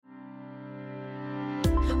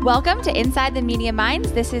Welcome to Inside the Media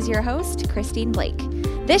Minds. This is your host, Christine Blake.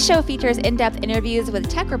 This show features in-depth interviews with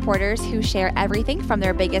tech reporters who share everything from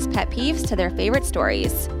their biggest pet peeves to their favorite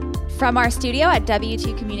stories. From our studio at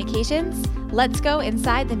W2 Communications, let's go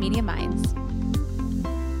inside the media minds.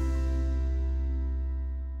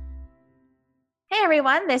 Hey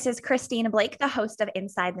everyone, this is Christine Blake, the host of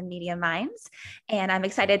Inside the Media Minds, and I'm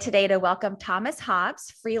excited today to welcome Thomas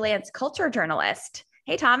Hobbs, freelance culture journalist.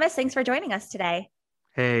 Hey Thomas, thanks for joining us today.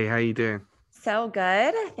 Hey, how you doing? So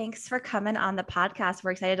good. Thanks for coming on the podcast.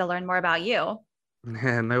 We're excited to learn more about you.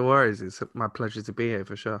 Yeah, no worries. It's my pleasure to be here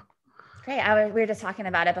for sure. Great. We were just talking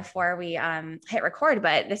about it before we hit record,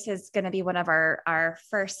 but this is going to be one of our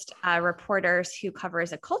first reporters who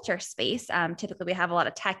covers a culture space. Typically, we have a lot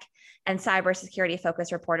of tech and cybersecurity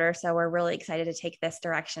focused reporters, so we're really excited to take this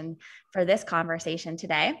direction for this conversation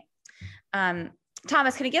today.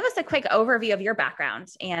 Thomas, can you give us a quick overview of your background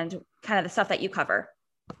and kind of the stuff that you cover?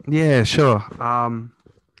 Yeah, sure. I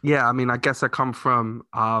guess I come from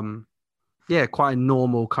quite a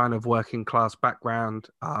normal kind of working class background.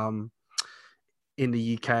 In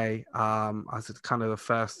the UK, I was kind of the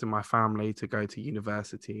first in my family to go to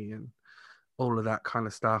university and all of that kind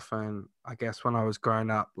of stuff. And I guess when I was growing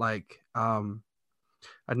up, I don't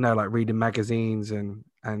know, like reading magazines and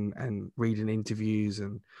reading interviews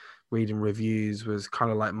and reading reviews was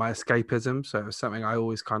kind of like my escapism. So it was something I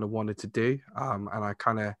always kind of wanted to do. And I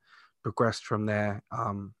kind of progressed from there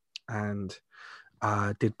and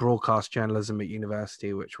did broadcast journalism at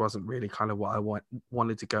university, which wasn't really kind of what I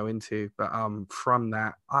wanted to go into. But from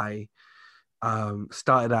that, I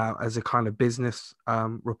started out as a kind of business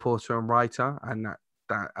reporter and writer, and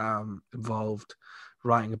that involved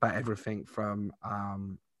writing about everything from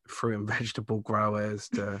fruit and vegetable growers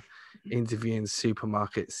to interviewing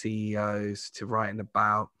supermarket CEOs to writing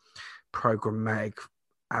about programmatic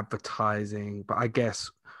advertising. But I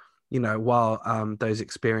guess, you know, while those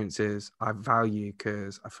experiences I value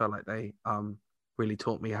because I felt like they really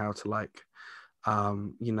taught me how to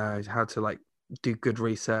how to do good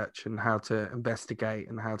research and how to investigate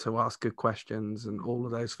and how to ask good questions and all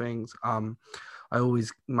of those things.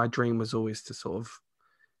 My dream was always to sort of,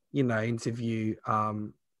 you know, interview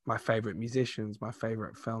my favorite musicians, my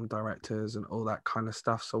favorite film directors and all that kind of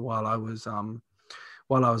stuff. So while I was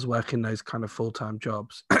working those kind of full-time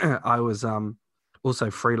jobs, I was also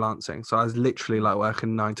freelancing. So I was literally like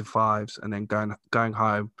working 9 to 5s and then going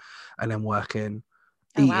home and then working,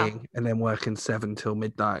 eating, and then working 7 till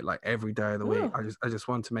midnight, like every day of the week. I just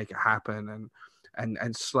wanted to make it happen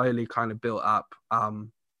and slowly kind of built up,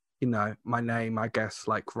 you know, my name, I guess,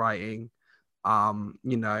 like writing,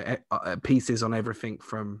 pieces on everything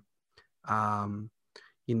from,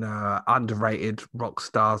 underrated rock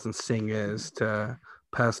stars and singers to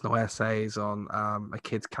personal essays on a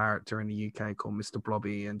kid's character in the UK called Mr.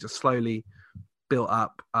 Blobby, and just slowly built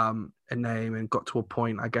up a name and got to a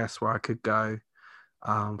point, I guess, where I could go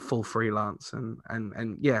full freelance.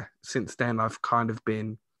 And yeah, since then I've kind of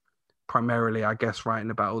been primarily, I guess,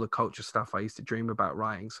 writing about all the culture stuff I used to dream about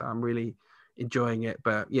writing. So I'm really enjoying it,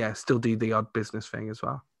 but yeah, still do the odd business thing as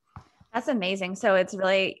well. That's amazing. So it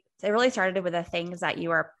really started with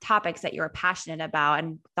topics that you were passionate about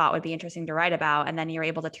and thought would be interesting to write about. And then you're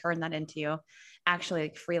able to turn that into actually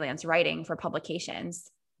like freelance writing for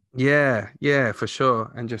publications. Yeah, for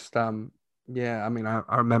sure. And just, I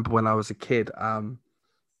remember when I was a kid, I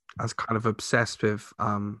was kind of obsessed with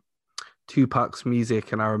Tupac's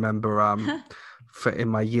music. And I remember in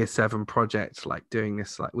my year 7 project, like doing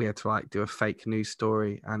this, like we had to like do a fake news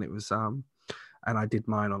story, and it was and I did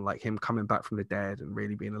mine on like him coming back from the dead and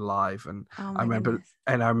really being alive. And I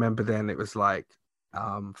remember then it was like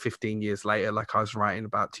 15 years later, like I was writing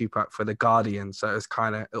about Tupac for The Guardian. So it was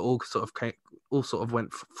kind of, it all sort of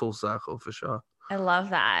went full circle for sure. I love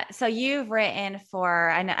that. So you've written for,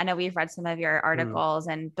 I know we've read some of your articles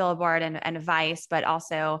and Billboard and Vice, but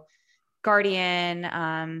also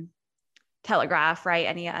Guardian, Telegraph, right?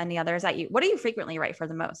 Any others what do you frequently write for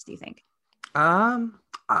the most, do you think?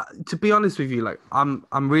 To be honest with you, like I'm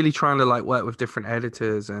really trying to like work with different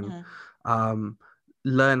editors and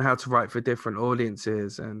learn how to write for different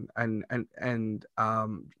audiences and trying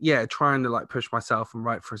to like push myself and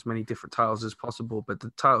write for as many different titles as possible. But the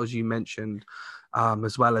titles you mentioned,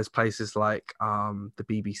 as well as places like the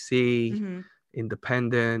BBC,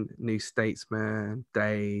 Independent, New Statesman,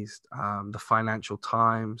 Dazed, the Financial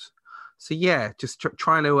Times. So yeah, just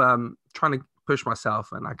trying to push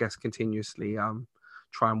myself and I guess continuously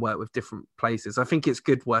try and work with different places. I think it's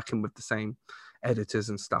good working with the same editors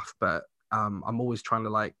and stuff, but I'm always trying to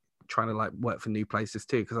like trying to like work for new places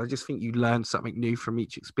too, because I just think you learn something new from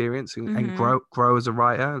each experience and, Mm-hmm. grow as a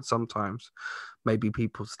writer. And sometimes maybe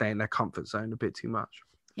people stay in their comfort zone a bit too much.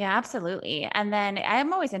 Yeah, absolutely. And then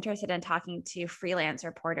I'm always interested in talking to freelance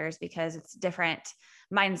reporters because it's different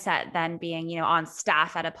mindset than being, you know, on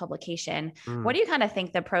staff at a publication. What do you kind of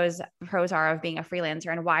think the pros are of being a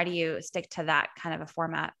freelancer, and why do you stick to that kind of a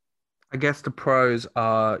format? I guess the pros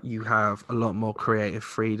are you have a lot more creative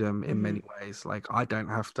freedom in Mm-hmm. many ways. Like I don't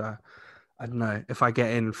have to, I don't know, if I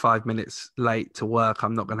get in 5 minutes late to work,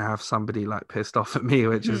 I'm not going to have somebody like pissed off at me,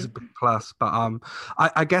 which is a big plus. But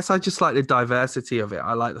I guess I just like the diversity of it.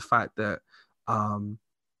 I like the fact that,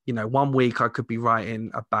 you know, one week I could be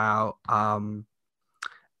writing about the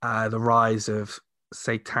rise of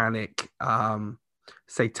satanic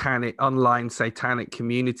satanic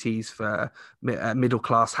communities for middle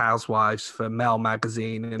class housewives for Male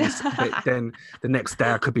magazine, and then the next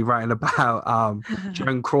day I could be writing about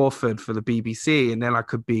Joan Crawford for the BBC, and then I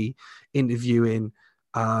could be interviewing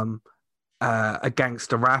a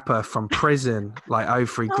gangster rapper from prison like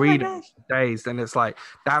O3 Oh my Greedo gosh. days. Then it's like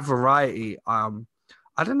that variety. I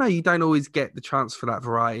don't know. You don't always get the chance for that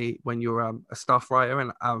variety when you're a staff writer,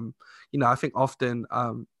 and you know, I think often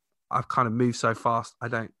I've kind of moved so fast, I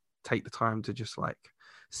don't take the time to just like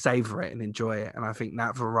savor it and enjoy it. And I think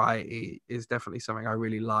that variety is definitely something I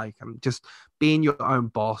really like. And just being your own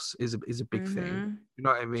boss is a big thing. You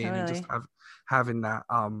know what I mean? And just Totally. having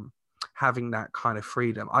that kind of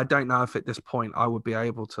freedom. I don't know if at this point I would be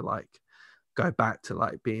able to like go back to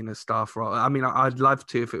like being a staff role. I mean, I'd love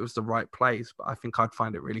to if it was the right place, but I think I'd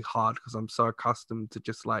find it really hard because I'm so accustomed to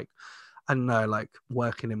just like, I don't know, like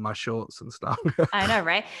working in my shorts and stuff. I know,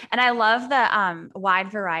 right? And I love the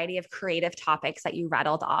wide variety of creative topics that you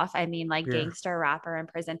rattled off. I mean, like Yeah. gangster, rapper, and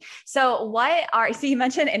prison. So you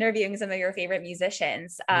mentioned interviewing some of your favorite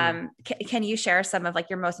musicians. Can you share some of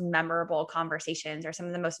like your most memorable conversations or some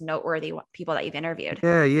of the most noteworthy people that you've interviewed?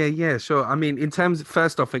 Yeah, sure. I mean,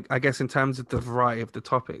 first off, I guess in terms of the variety of the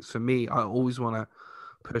topics, for me, I always want to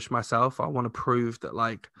push myself. I want to prove that,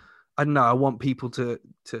 like, I don't know, I want people to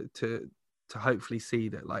hopefully see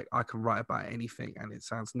that, like, I can write about anything and it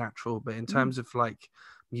sounds natural. But in terms of like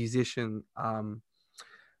musician,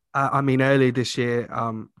 I mean, earlier this year,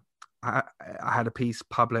 I had a piece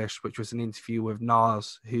published, which was an interview with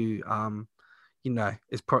Nas, who, you know,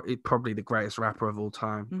 is probably the greatest rapper of all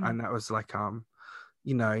time, and that was like,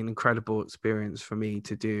 you know, an incredible experience for me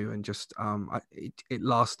to do. And just it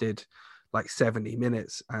lasted like 70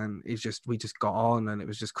 minutes, and we just got on, and it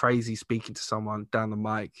was just crazy speaking to someone down the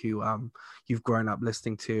mic who you've grown up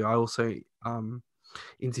listening to. I also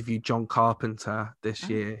interviewed John Carpenter this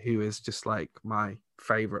year, who is just like my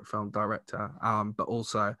favorite film director, but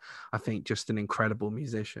also I think just an incredible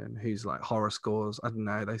musician who's like horror scores, I don't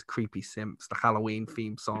know, those creepy synths, the Halloween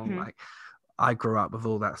theme song, like I grew up with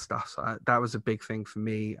all that stuff, so that was a big thing for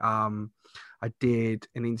me. I did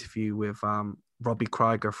an interview with Robbie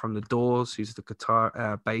Krieger from The Doors, who's the the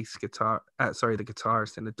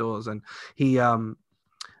guitarist in The Doors, and he is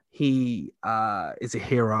a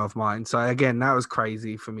hero of mine. So again, that was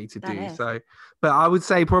crazy for me to do. So, but I would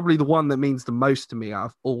say probably the one that means the most to me out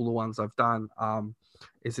of all the ones I've done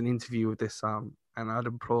is an interview with this and I'd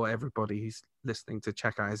implore everybody who's listening to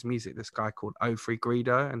check out his music. This guy called O3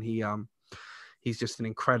 Greedo, and he's just an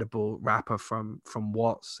incredible rapper from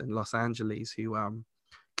Watts in Los Angeles who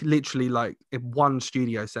literally, like, in one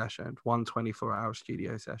 24-hour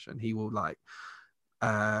studio session, he will like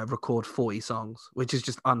record 40 songs, which is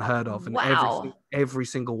just unheard of. And Wow. every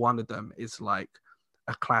single one of them is like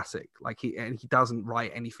a classic. Like he doesn't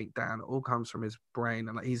write anything down. It all comes from his brain.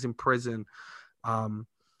 And like he's in prison on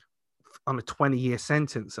a 20-year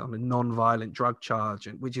sentence on a non-violent drug charge,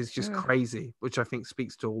 and which is just crazy, which I think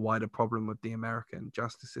speaks to a wider problem with the American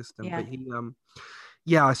justice system. Yeah. But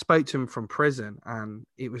yeah, I spoke to him from prison, and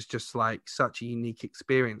it was just like such a unique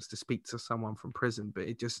experience to speak to someone from prison. But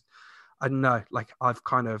it just, I don't know, like I've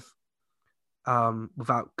kind of,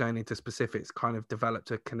 without going into specifics, kind of developed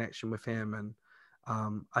a connection with him. And I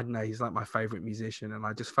don't know, he's like my favorite musician. And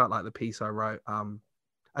I just felt like the piece I wrote, I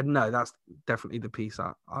don't know, that's definitely the piece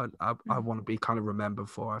I want to be kind of remembered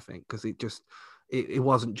for, I think, because it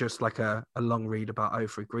wasn't just like a long read about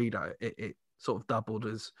O3 Greedo. It sort of doubled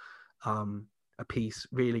as a piece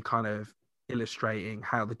really kind of illustrating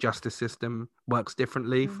how the justice system works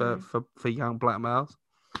differently for young Black males.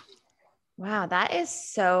 Wow, that is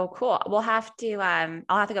so cool. We'll have to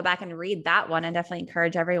I'll have to go back and read that one, and definitely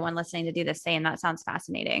encourage everyone listening to do the same. That sounds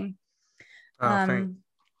fascinating. Thanks.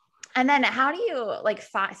 And then how do you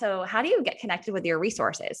how do you get connected with your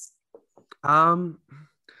resources? Um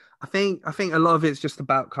I think a lot of it's just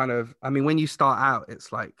about kind of, I mean, when you start out,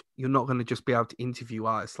 it's like you're not going to just be able to interview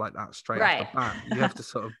artists like that straight off the Right. bat. You have to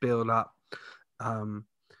sort of build up, um,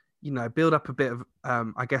 build up a bit of,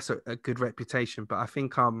 I guess, a good reputation. But I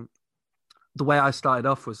think the way I started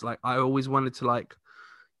off was like I always wanted to like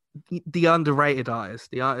the underrated artists,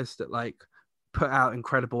 the artists that like put out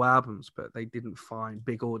incredible albums, but they didn't find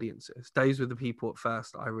big audiences. Those were the people at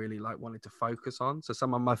first that I really like wanted to focus on. So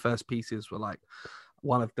some of my first pieces were like,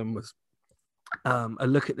 one of them was a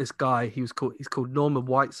look at this guy. He's called Norman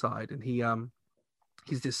Whiteside, and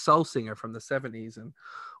he's this soul singer from the 70s, and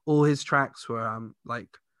all his tracks were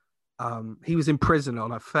he was in prison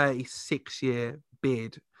on a 36-year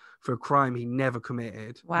bid for a crime he never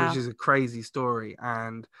committed, which Wow. is a crazy story.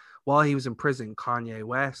 And while he was in prison, Kanye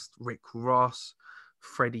West, Rick Ross,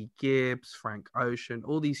 Freddie Gibbs, Frank Ocean,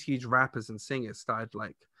 all these huge rappers and singers started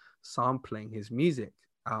like sampling his music.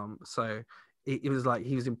 So it was like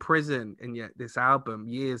he was in prison, and yet this album,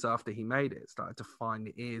 years after he made it, started to find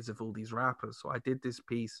the ears of all these rappers. So I did this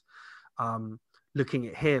piece looking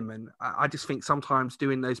at him, and I just think sometimes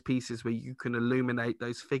doing those pieces where you can illuminate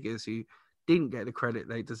those figures who didn't get the credit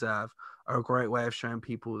they deserve are a great way of showing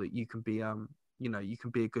people that you can be you can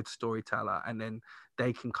be a good storyteller, and then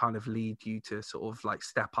they can kind of lead you to sort of like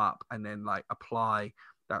step up and then like apply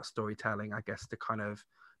that storytelling, I guess, to kind of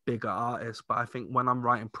bigger artists. But I think when I'm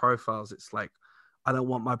writing profiles, it's like I don't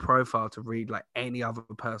want my profile to read like any other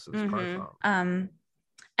person's profile.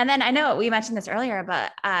 And then I know we mentioned this earlier,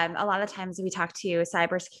 but a lot of times we talk to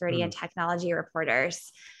cybersecurity and technology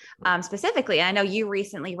reporters specifically. I know you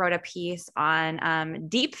recently wrote a piece on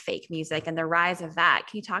deep fake music and the rise of that.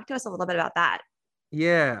 Can you talk to us a little bit about that?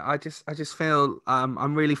 Yeah, I just feel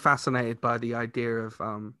I'm really fascinated by the idea of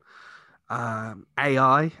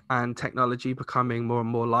AI and technology becoming more and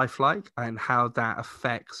more lifelike, and how that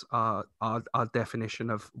affects our definition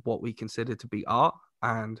of what we consider to be art.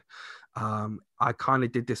 And I kind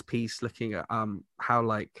of did this piece looking at how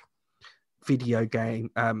like video game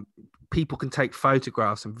people can take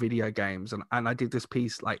photographs in video games, and I did this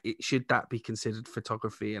piece like should that be considered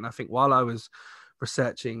photography. And I think while I was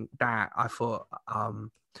researching that, I thought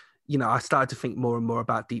I started to think more and more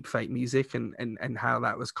about deep fake music, and how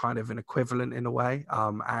that was kind of an equivalent in a way.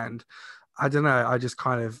 And I don't know, I just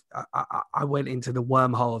kind of I went into the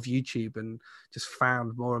wormhole of YouTube and just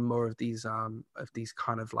found more and more of these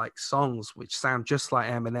kind of like songs which sound just like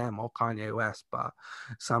Eminem or Kanye West, but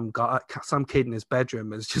some kid in his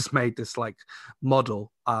bedroom has just made this like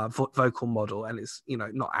model, vocal model, and it's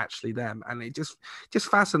not actually them. And it just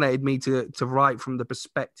fascinated me to write from the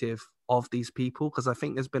perspective of these people, because I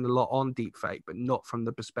think there's been a lot on deepfake, but not from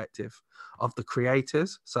the perspective of the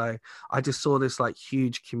creators. So I just saw this like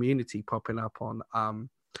huge community popping up on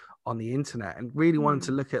the internet, and really wanted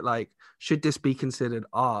to look at like, should this be considered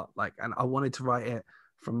art? Like, and I wanted to write it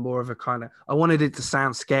from more of a kind of, I wanted it to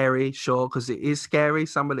sound scary, sure, because it is scary,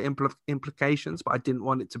 some of the implications, but I didn't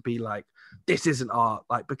want it to be like, this isn't art,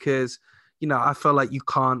 like, because I feel like you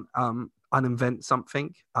can't uninvent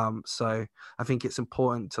something. So I think it's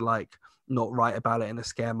important to like not write about it in a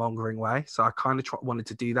scaremongering way. So I kind of wanted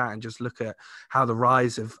to do that and just look at how the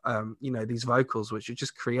rise of these vocals, which are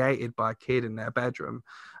just created by a kid in their bedroom,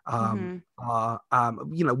 are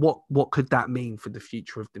what could that mean for the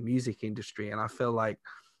future of the music industry. And I feel like,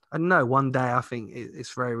 I don't know, one day I think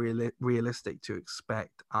it's very realistic to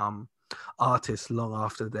expect artists long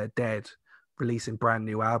after they're dead releasing brand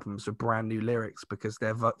new albums with brand new lyrics, because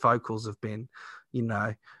their vocals have been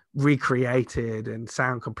recreated and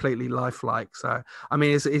sound completely lifelike. So I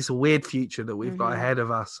mean, it's a weird future that we've got ahead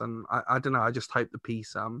of us, and I don't know, I just hope the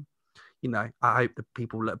piece I hope that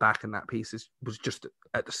people look back and that piece was just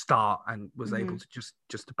at the start and was able to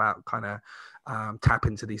just about kind of tap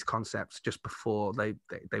into these concepts just before they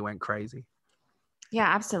went crazy. Yeah,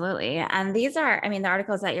 absolutely. And these are, I mean, the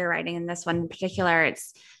articles that you're writing in this one in particular,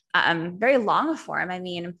 it's very long form. I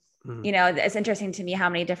mean, it's interesting to me how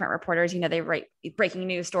many different reporters, they write breaking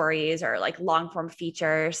news stories or like long form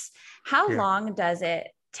features. How long does it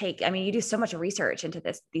take? I mean, you do so much research into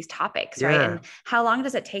these topics, right? And how long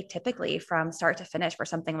does it take typically from start to finish for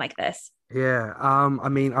something like this? Yeah. I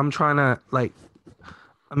mean, I'm trying to like,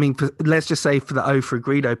 let's just say for the O for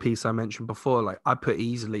Greedo piece I mentioned before, like I put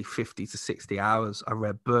easily 50 to 60 hours. I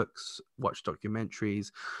read books, watched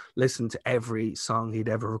documentaries, listened to every song he'd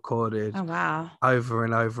ever recorded. Oh, wow. Over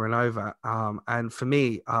and over and over. And for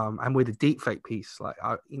me, and with a deepfake piece, like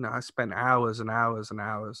I spent hours and hours and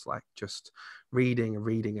hours, like just reading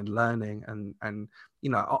and learning. And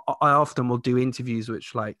I often will do interviews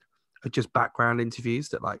which like just background interviews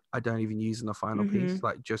that like I don't even use in the final Mm-hmm. piece,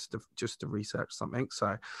 like just to research something.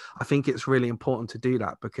 So I think it's really important to do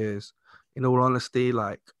that because, in all honesty,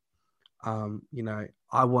 like you know,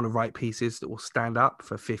 I want to write pieces that will stand up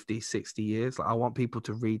for 50, 60 years. Like I want people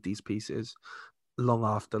to read these pieces long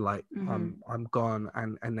after like Mm-hmm. I'm gone,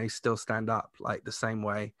 and they still stand up like the same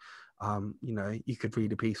way. You know, you could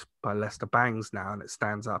read a piece by Lester Bangs now and it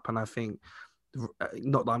stands up. And I think,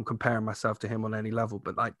 not that I'm comparing myself to him on any level,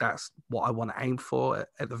 but like that's what I want to aim for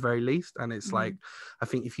at the very least. And it's Mm-hmm. like, I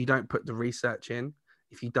think if you don't put the research in,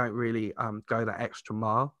 if you don't really go that extra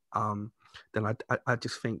mile, then I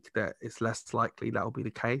just think that it's less likely that will be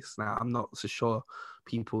the case. Now, I'm not so sure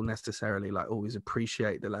people necessarily like always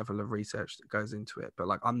appreciate the level of research that goes into it, but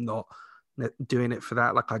like I'm not doing it for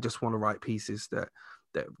that. Like I just want to write pieces that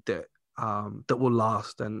will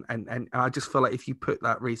last, and I just feel like if you put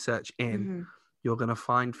that research in, Mm-hmm. you're going to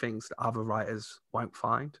find things that other writers won't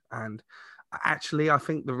find. And actually, I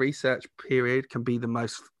think the research period can be the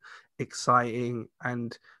most exciting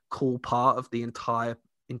and cool part of the entire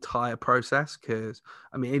process, because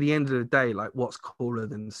I mean, at the end of the day, like what's cooler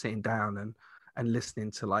than sitting down and listening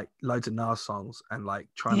to like loads of Nas songs and like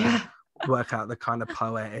trying to Yeah. work out the kind of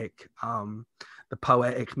poetic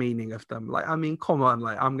meaning of them. Like I mean, come on,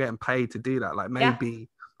 like I'm getting paid to do that. Like Yeah. maybe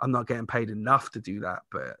I'm not getting paid enough to do that,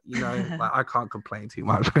 but you know, like I can't complain too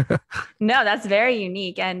much. No, that's very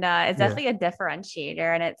unique, and it's Yeah. definitely a differentiator.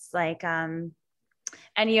 And it's like, and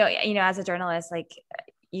you know, as a journalist, like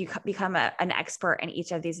you become an expert in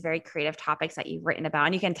each of these very creative topics that you've written about,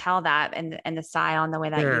 and you can tell that in the style and the way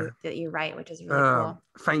that Yeah. you write, which is really cool.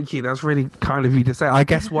 Thank you. That's really kind of you to say. I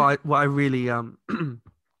guess what I really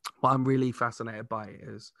what I'm really fascinated by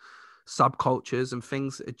is subcultures and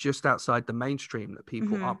things that are just outside the mainstream that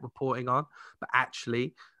people Mm-hmm. aren't reporting on, but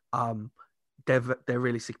actually um they're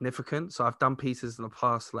really significant. So I've done pieces in the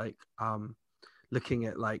past like looking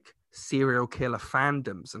at like serial killer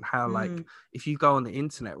fandoms and how like Mm-hmm. if you go on the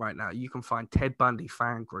internet right now, you can find Ted Bundy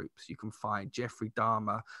fan groups, you can find Jeffrey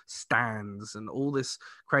Dahmer stands and all this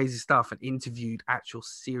crazy stuff, and interviewed actual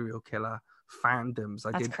serial killer fandoms.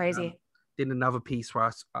 I That's crazy. did another piece where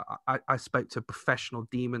I spoke to professional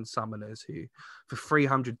demon summoners who for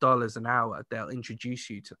 $300 an hour they'll introduce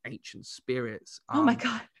you to ancient spirits, Oh my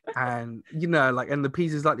God. and you know, like, and the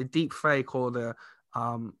pieces like the deep fake or the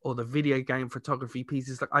video game photography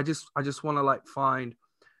pieces, like I just want to like find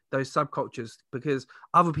those subcultures because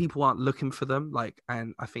other people aren't looking for them, like,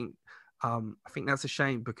 and I think that's a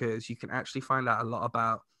shame because you can actually find out a lot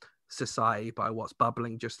about society by what's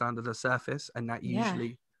bubbling just under the surface, and that Yeah.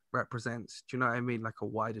 usually represents, do you know what I mean, like a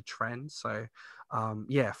wider trend. So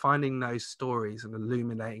yeah, finding those stories and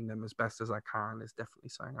illuminating them as best as I can is definitely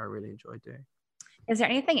something I really enjoy doing. Is there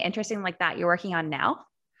anything interesting like that you're working on now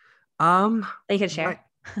Um, that you could right, share?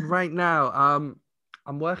 right now,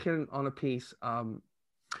 I'm working on a piece.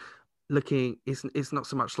 Looking, it's not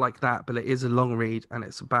so much like that, but it is a long read, and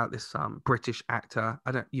it's about this British actor.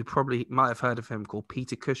 I don't, you probably might have heard of him, called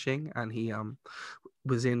Peter Cushing, and he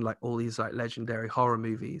was in like all these like legendary horror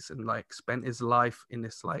movies, and like spent his life in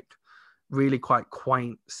this like really quite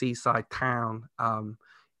quaint seaside town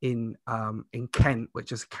in Kent,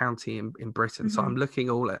 which is a county in Britain. So Mm-hmm. I'm looking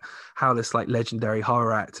all at how this like legendary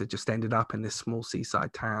horror actor just ended up in this small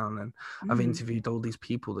seaside town, and I've Mm-hmm. interviewed all these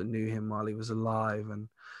people that knew him while he was alive, and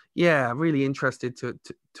yeah, I'm really interested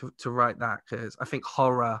to write that because I think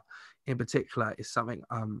horror in particular is something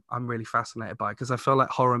I'm really fascinated by, because I feel like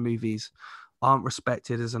horror movies aren't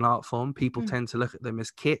respected as an art form. People Mm-hmm. tend to look at them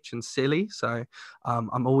as kitsch and silly. So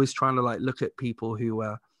I'm always trying to like look at people who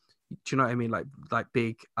do you know what I mean, like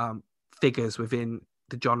big figures within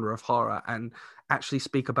the genre of horror, and actually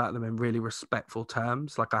speak about them in really respectful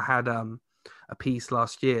terms. Like I had a piece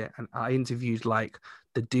last year, and I interviewed like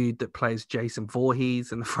the dude that plays Jason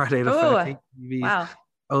Voorhees in the Friday the Oh, 13th movies. wow.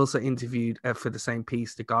 I also interviewed for the same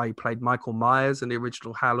piece the guy who played Michael Myers in the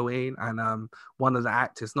original Halloween, and one of the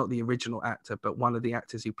actors, not the original actor, but one of the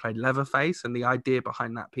actors who played Leatherface. And the idea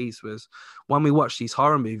behind that piece was, when we watch these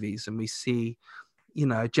horror movies and we see, you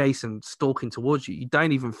know, Jason stalking towards you, you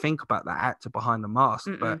don't even think about that actor behind the mask,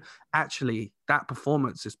 but Mm-mm. actually that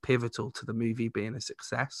performance is pivotal to the movie being a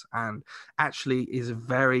success, and actually is a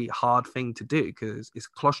very hard thing to do because it's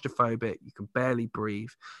claustrophobic, you can barely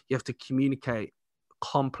breathe, you have to communicate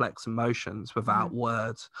complex emotions without Mm-hmm.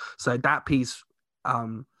 words. So that piece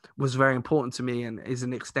was very important to me, and is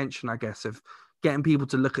an extension, I guess, of getting people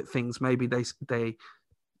to look at things maybe they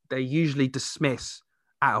usually dismiss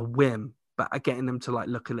at a whim, but getting them to like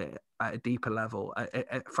look at it at a deeper level,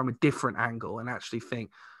 from a different angle, and actually think,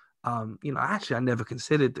 actually I never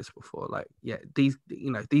considered this before. Like, yeah, these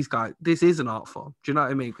guys, this is an art form. Do you know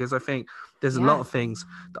what I mean? Because I think there's a lot of things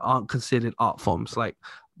that aren't considered art forms. Like,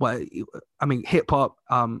 hip hop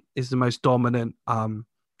is the most dominant,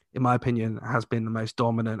 in my opinion, has been the most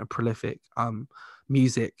dominant and prolific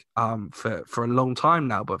music for a long time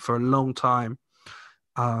now. But for a long time,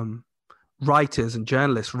 writers and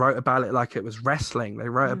journalists wrote about it like it was wrestling. They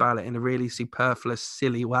wrote about it in a really superfluous,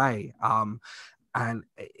 silly way. And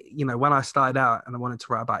when I started out and I wanted to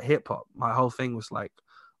write about hip hop, my whole thing was like,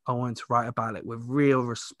 I wanted to write about it with real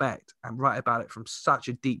respect and write about it from such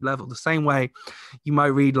a deep level. The same way you might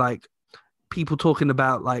read like people talking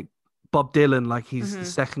about like Bob Dylan, like he's the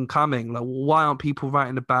second coming. Like, why aren't people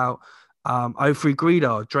writing about O3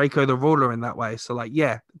 Greedo or Draco the Ruler in that way? So like,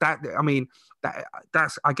 yeah,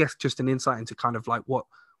 that's I guess just an insight into kind of like what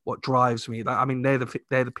drives me. Like, I mean, they're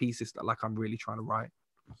the pieces that like I'm really trying to write.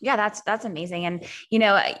 Yeah, that's amazing. And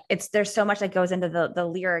there's so much that goes into the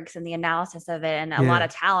lyrics and the analysis of it, and a lot of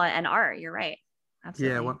talent and art. You're right.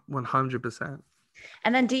 Absolutely. Yeah, 100%.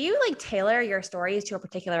 And then do you like tailor your stories to a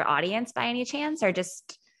particular audience by any chance, or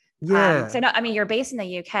just yeah? So no, I mean, you're based in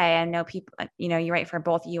the UK. I know people, you write for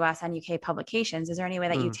both US and UK publications. Is there any way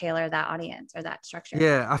that you tailor that audience or that structure?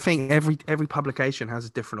 Yeah, I think every publication has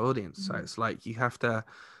a different audience. So it's like you have to,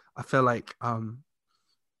 I feel like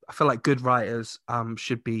good writers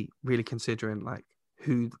should be really considering like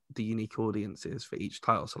who the unique audience is for each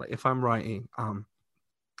title. So like if I'm writing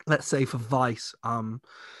let's say for Vice,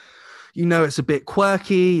 it's a bit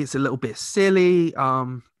quirky, it's a little bit silly.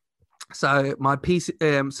 So my piece,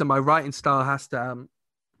 so my writing style has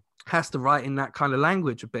to write in that kind of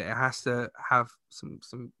language a bit. It has to have some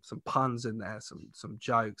puns in there, some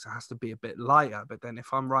jokes. It has to be a bit lighter. But then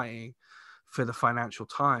if I'm writing for the Financial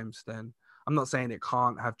Times, then I'm not saying it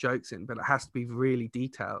can't have jokes in, but it has to be really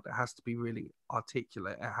detailed. It has to be really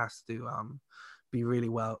articulate. It has to be really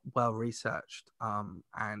well researched,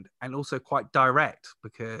 and also quite direct,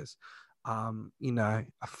 because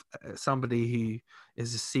somebody who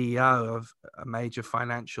is a CEO of a major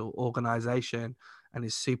financial organization and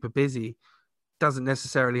is super busy doesn't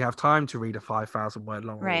necessarily have time to read a 5,000 word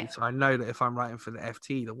long read. So I know that if I'm writing for the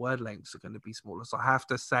FT, the word lengths are going to be smaller. So I have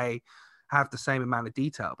to have the same amount of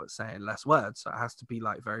detail, but say in less words. So it has to be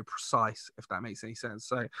like very precise, if that makes any sense.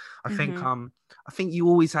 So I think you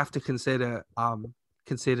always have to consider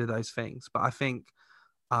those things. But I think,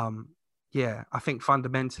 I think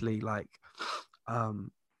fundamentally, like,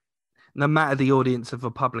 no matter the audience of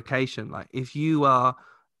a publication, like if you are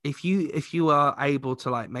able to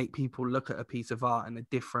like make people look at a piece of art in a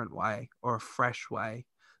different way or a fresh way,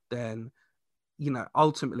 then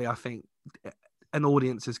ultimately I think an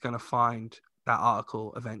audience is going to find that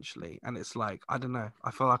article eventually. And it's like, I don't know,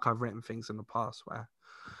 I feel like I've written things in the past where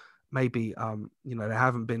maybe they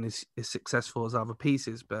haven't been as successful as other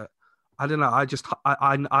pieces, but I don't know,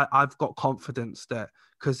 I've got confidence that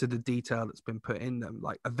because of the detail that's been put in them,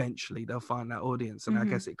 like eventually they'll find that audience. And I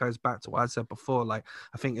guess it goes back to what I said before. Like,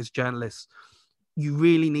 I think as journalists, you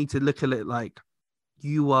really need to look at it like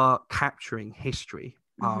you are capturing history.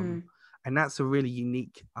 And that's a really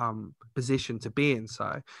unique position to be in.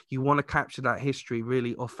 So you want to capture that history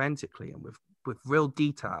really authentically and with real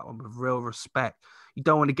detail and with real respect. You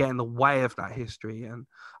don't want to get in the way of that history. And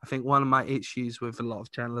I think one of my issues with a lot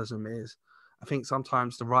of journalism is I think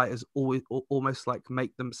sometimes the writers always almost like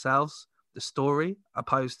make themselves the story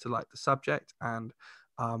opposed to like the subject. And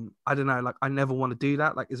I don't know, like I never want to do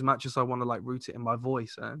that. Like as much as I want to like root it in my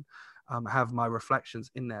voice and have my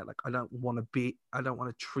reflections in there, like I don't want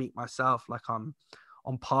to treat myself like I'm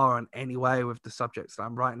on par in any way with the subjects that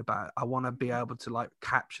I'm writing about. I want to be able to like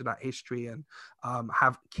capture that history and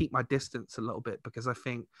keep my distance a little bit, because I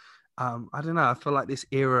think I don't know, I feel like this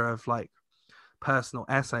era of like personal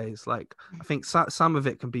essays, like I think some of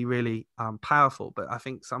it can be really powerful, but I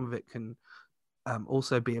think some of it can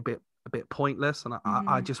also be a bit pointless. And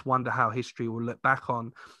I just wonder how history will look back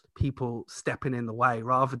on people stepping in the way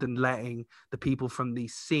rather than letting the people from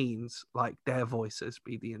these scenes, like their voices,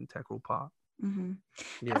 be the integral part.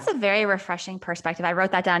 That's a very refreshing perspective. I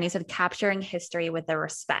wrote that down. You said capturing history with the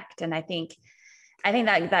respect. And I think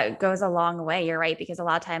that goes a long way. You're right, because a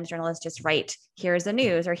lot of times journalists just write, here's the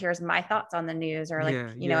news, or here's my thoughts on the news, or like,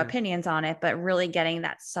 opinions on it, but really getting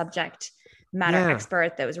that subject matter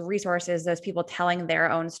expert, those resources, those people telling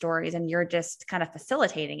their own stories, and you're just kind of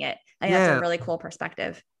facilitating it. I think that's a really cool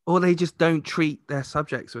perspective. Or they just don't treat their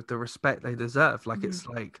subjects with the respect they deserve. Like it's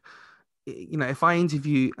like, if I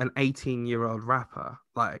interview an 18-year-old rapper,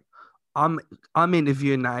 like I'm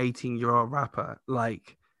interviewing that 18-year-old rapper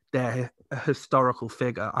like they're a historical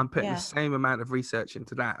figure. I'm putting the Yeah. same amount of research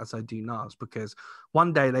into that as I do Nas, because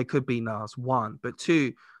one day they could be Nas, one, but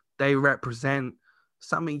two, they represent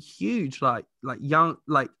something huge, like young,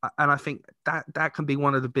 like, and I think that can be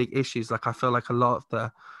one of the big issues. Like, I feel like a lot of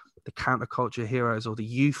the counterculture heroes or the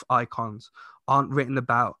youth icons aren't written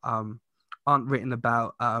about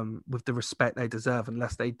with the respect they deserve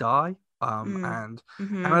unless they die. And I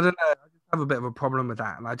don't know, I just have a bit of a problem with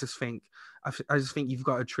that. And I just think I just think you've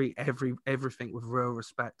got to treat everything with real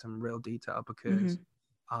respect and real detail, because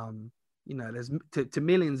there's to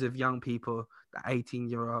millions of young people, the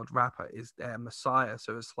 18-year-old rapper is their messiah.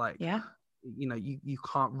 So it's like, Yeah. You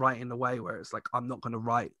can't write in a way where it's like, I'm not going to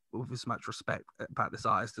write with as much respect about this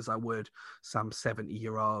artist as I would some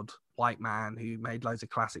 70-year-old white man who made loads of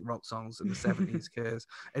classic rock songs in the 70s. Because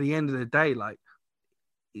at the end of the day, like,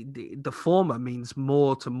 the former means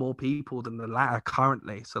more to more people than the latter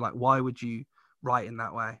currently. So like, why would you write in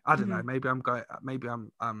that way? I don't know. Maybe I'm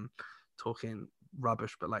talking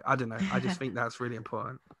rubbish, but like, I don't know. I just think that's really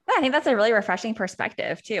important. I think that's a really refreshing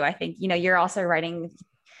perspective too. I think, you're also writing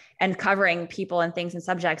and covering people and things and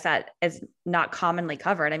subjects that is not commonly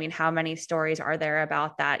covered. I mean, how many stories are there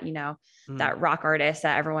about that, that rock artist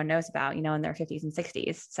that everyone knows about, in their 50s and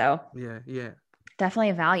 60s. So yeah,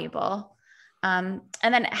 definitely valuable. And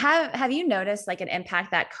then have you noticed like an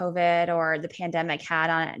impact that COVID or the pandemic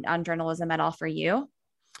had on journalism at all for you?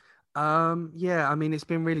 Yeah, I mean, it's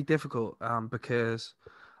been really difficult, because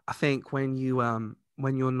I think when you're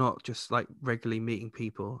not just like regularly meeting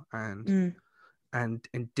people and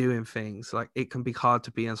doing things, like, it can be hard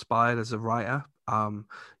to be inspired as a writer.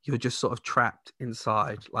 You're just sort of trapped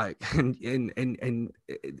inside, like, and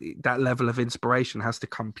that level of inspiration has to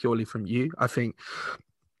come purely from you. I think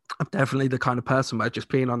I'm definitely the kind of person where just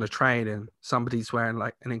being on the train and somebody's wearing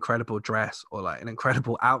like an incredible dress or like an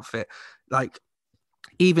incredible outfit, like,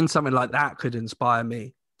 even something like that could inspire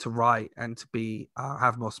me to write and to be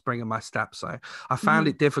have more spring in my step. So I found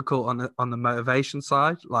it difficult on the motivation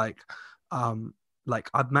side. Like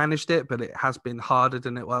I've managed it, but it has been harder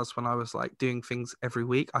than it was when I was like doing things every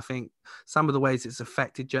week. I think some of the ways it's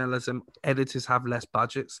affected journalism, editors have less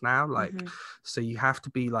budgets now. Like, so you have to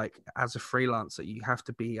be like, as a freelancer, you have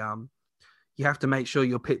to be you have to make sure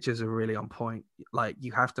your pictures are really on point. Like,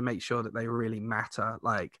 you have to make sure that they really matter.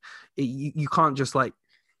 Like, you can't just like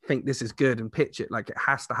think this is good and pitch it. Like, it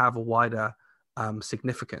has to have a wider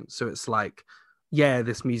significance. So it's like, yeah,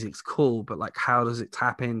 this music's cool, but like, how does it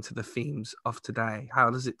tap into the themes of today? How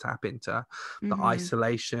does it tap into the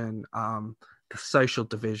isolation, the social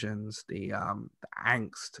divisions, the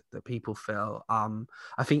angst that people feel?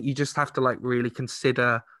 I think you just have to like really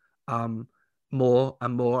consider more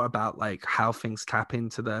and more about like how things tap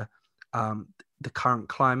into the current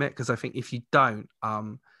climate. Because I think if you don't,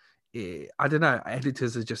 I don't know,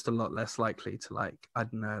 editors are just a lot less likely to like, I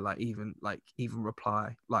don't know, like even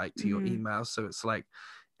reply like to your emails. So it's like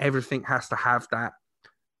everything has to have that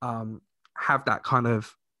kind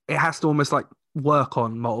of, it has to almost like work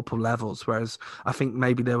on multiple levels, whereas I think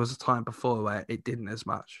maybe there was a time before where it didn't as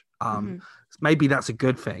much. Maybe that's a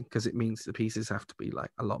good thing, because it means the pieces have to be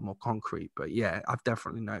like a lot more concrete. But yeah, I've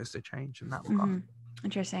definitely noticed a change in that regard.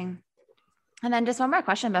 Interesting. And then just one more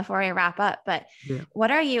question before we wrap up, but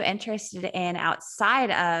what are you interested in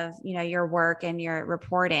outside of, your work and your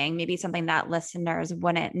reporting? Maybe something that listeners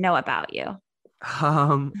wouldn't know about you.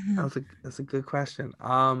 That's a good question.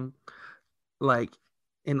 Like,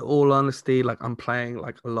 in all honesty, like, I'm playing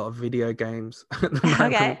like a lot of video games at the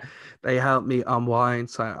moment. Okay. They help me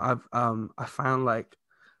unwind. So I found like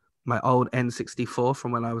my old N64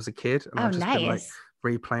 from when I was a kid, and I've just been like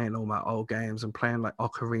replaying all my old games and playing like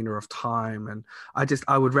Ocarina of Time. And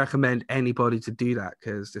I would recommend anybody to do that,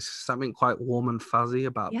 because there's something quite warm and fuzzy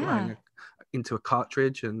about playing into a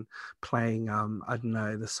cartridge and playing I don't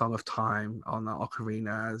know, the Song of Time on the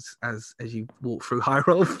Ocarina as you walk through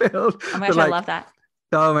Hyrule Field. Oh my gosh, I love that.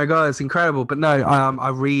 Oh my god, it's incredible. But no, I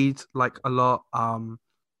read like a lot. I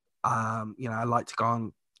like to go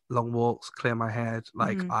on long walks, clear my head.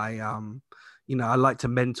 Like, I like to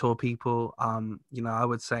mentor people. I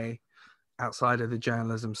would say outside of the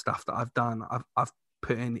journalism stuff that I've done, I've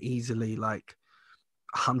put in easily like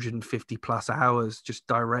 150 plus hours just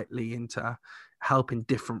directly into helping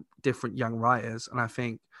different young writers. And I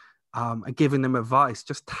think and giving them advice,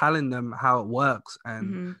 just telling them how it works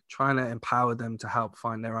and trying to empower them to help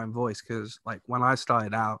find their own voice. Because like when I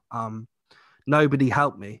started out, nobody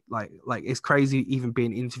helped me. Like it's crazy even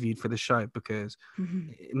being interviewed for the show, because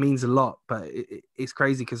it means a lot. But it's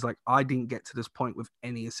crazy because like I didn't get to this point with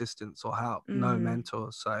any assistance or help, no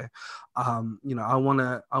mentors. So I want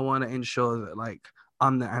to ensure that like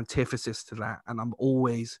I'm the antithesis to that, and I'm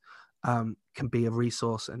always can be a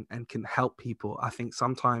resource and can help people. I think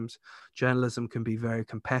sometimes journalism can be very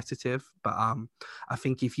competitive, but I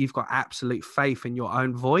think if you've got absolute faith in your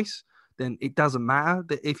own voice, then it doesn't matter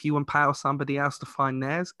that if you empower somebody else to find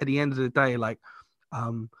theirs. At the end of the day, like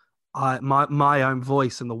my own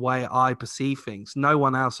voice and the way I perceive things, no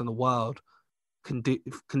one else in the world can do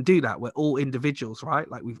that. We're all individuals, right?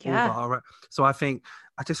 Like we've all got our. So I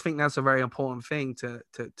just think that's a very important thing to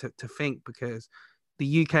think, because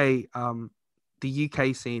the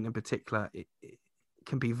UK scene in particular, it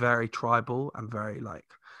can be very tribal and very like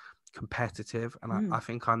competitive, and I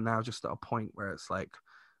think I'm now just at a point where it's like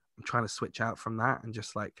I'm trying to switch out from that and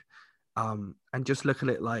just like and just look at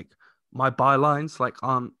it like my bylines like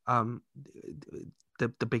aren't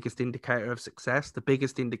the biggest indicator of success. The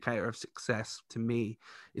biggest indicator of success to me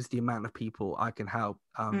is the amount of people I can help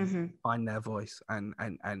find their voice and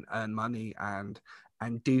earn money and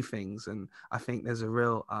do things. And I think there's a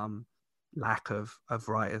real lack of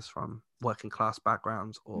writers from working class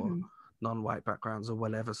backgrounds or non-white backgrounds or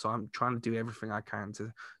whatever. So I'm trying to do everything I can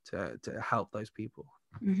to help those people.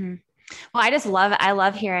 Well, I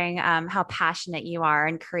love hearing how passionate you are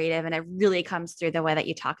and creative, and it really comes through the way that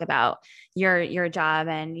you talk about your job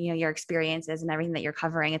and your experiences and everything that you're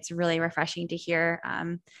covering. It's really refreshing to hear,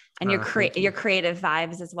 and your creative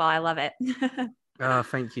vibes as well. I love it.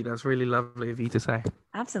 Thank you. That's really lovely of you to say.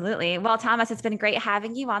 Absolutely. Well, Thomas, it's been great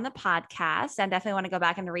having you on the podcast. I definitely want to go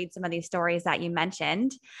back and read some of these stories that you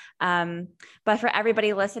mentioned. But for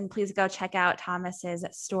everybody listen, please go check out Thomas's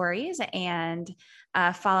stories and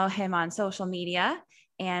follow him on social media.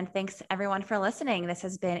 And thanks everyone for listening. This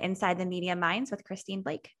has been Inside the Media Minds with Christine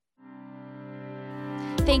Blake.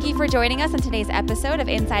 Thank you for joining us on today's episode of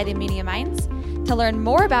Inside the Media Minds. To learn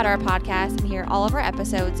more about our podcast and hear all of our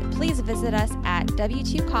episodes, please visit us at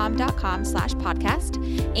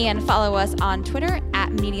w2com.com/podcast and follow us on Twitter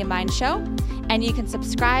 @Media Mind Show. And you can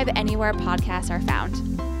subscribe anywhere podcasts are found.